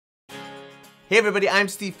Hey everybody, I'm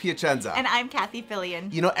Steve Piacenza. And I'm Kathy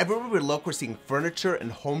Fillion. You know, everywhere we look, we're seeing furniture and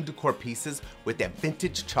home decor pieces with that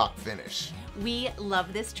vintage chalk finish. We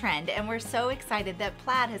love this trend, and we're so excited that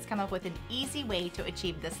Plaid has come up with an easy way to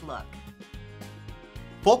achieve this look.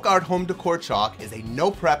 FolkArt Home Decor Chalk is a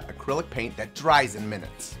no-prep acrylic paint that dries in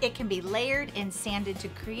minutes. It can be layered and sanded to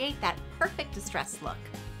create that perfect distressed look.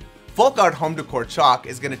 FolkArt Home Decor Chalk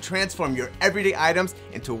is going to transform your everyday items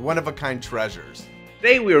into one-of-a-kind treasures.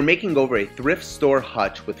 Today we are making over a thrift store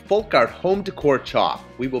hutch with FolkArt Home Decor Chalk.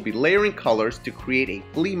 We will be layering colors to create a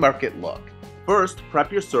flea market look. First,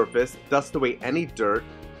 prep your surface, dust away any dirt,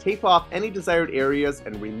 tape off any desired areas,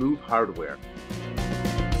 and remove hardware.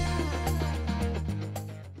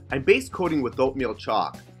 I'm base coating with oatmeal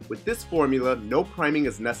chalk. With this formula, no priming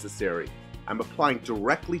is necessary. I'm applying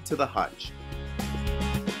directly to the hutch.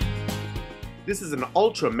 This is an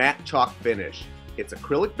ultra matte chalk finish. It's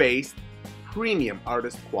acrylic based, premium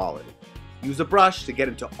artist quality. Use a brush to get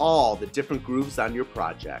into all the different grooves on your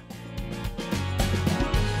project.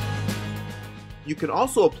 You can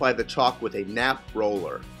also apply the chalk with a nap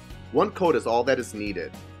roller. One coat is all that is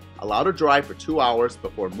needed. Allow to dry for 2 hours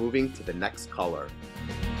before moving to the next color.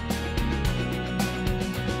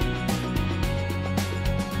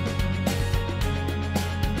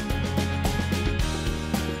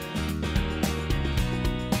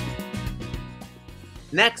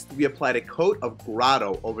 Next, we applied a coat of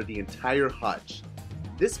grotto over the entire hutch.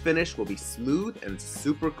 This finish will be smooth and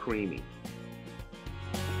super creamy.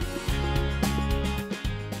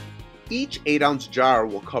 Each 8-ounce jar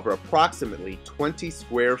will cover approximately 20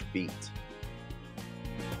 square feet.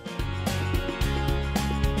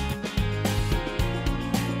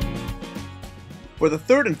 For the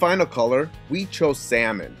third and final color, we chose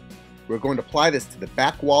salmon. We're going to apply this to the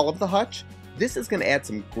back wall of the hutch. This is going to add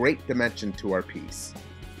some great dimension to our piece.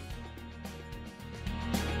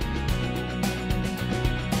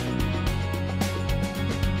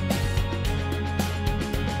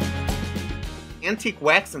 Antique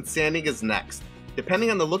wax and sanding is next.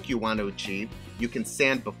 Depending on the look you want to achieve, you can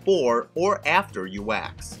sand before or after you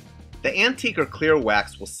wax. The antique or clear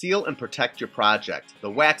wax will seal and protect your project.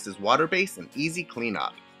 The wax is water-based and easy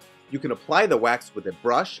cleanup. You can apply the wax with a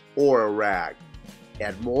brush or a rag.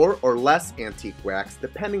 Add more or less antique wax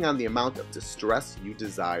depending on the amount of distress you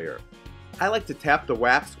desire. I like to tap the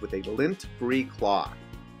wax with a lint-free cloth.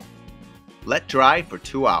 Let dry for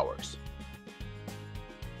 2 hours.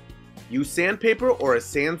 Use sandpaper or a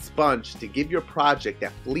sand sponge to give your project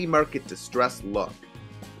that flea market distressed look.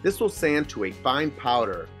 This will sand to a fine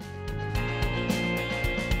powder.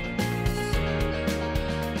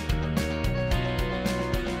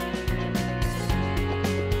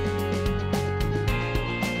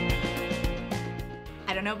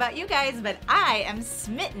 I don't know about you guys, but I am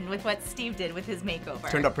smitten with what Steve did with his makeover.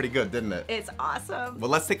 Turned out pretty good, didn't it? It's awesome.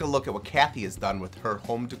 Well, let's take a look at what Kathy has done with her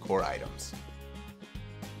home decor items.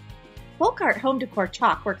 FolkArt Home Decor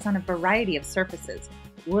Chalk works on a variety of surfaces: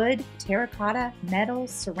 wood, terracotta, metal,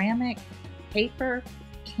 ceramic, paper,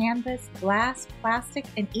 canvas, glass, plastic,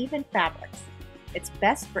 and even fabrics. It's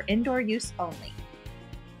best for indoor use only.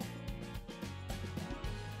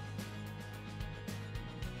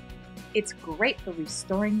 It's great for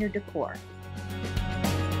restoring your decor.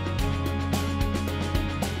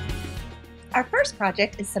 Our first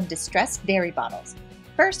project is some distressed dairy bottles.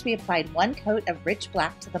 First, we applied 1 coat of rich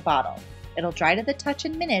black to the bottle. It'll dry to the touch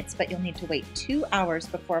in minutes, but you'll need to wait 2 hours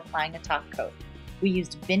before applying a top coat. We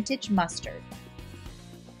used vintage mustard.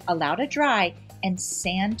 Allow to dry and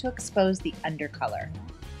sand to expose the undercolor.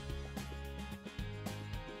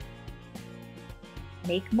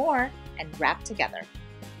 Make more and wrap together.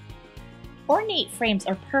 Ornate frames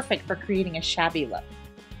are perfect for creating a shabby look.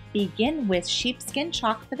 Begin with sheepskin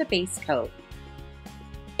chalk for the base coat.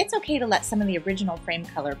 It's okay to let some of the original frame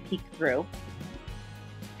color peek through.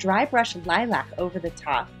 Dry brush lilac over the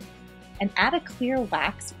top and add a clear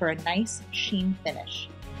wax for a nice sheen finish.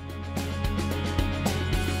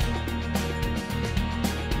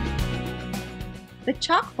 The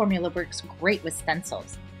chalk formula works great with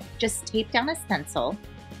stencils. Just tape down a stencil,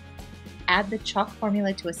 add the chalk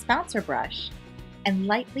formula to a spouncer brush, and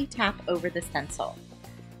lightly tap over the stencil.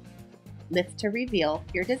 Lift to reveal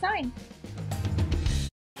your design.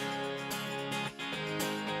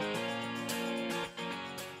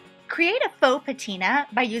 Create a faux patina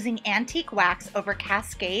by using antique wax over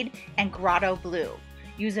Cascade and Grotto Blue.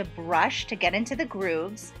 Use a brush to get into the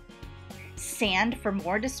grooves, sand for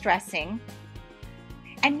more distressing,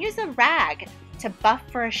 and use a rag to buff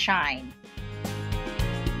for a shine.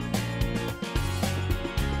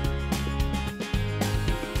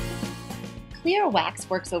 Clear wax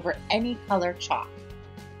works over any color chalk.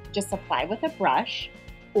 Just apply with a brush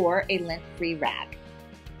or a lint-free rag.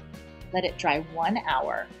 Let it dry 1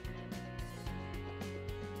 hour.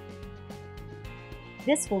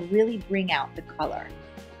 This will really bring out the color.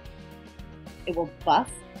 It will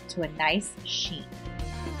buff to a nice sheen.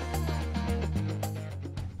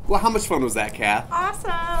 Well, how much fun was that, Kath?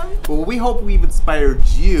 Awesome! Well, we hope we've inspired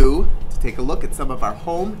you to take a look at some of our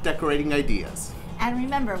home decorating ideas. And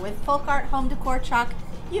remember, with FolkArt Home Decor Chalk,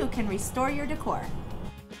 you can restore your decor.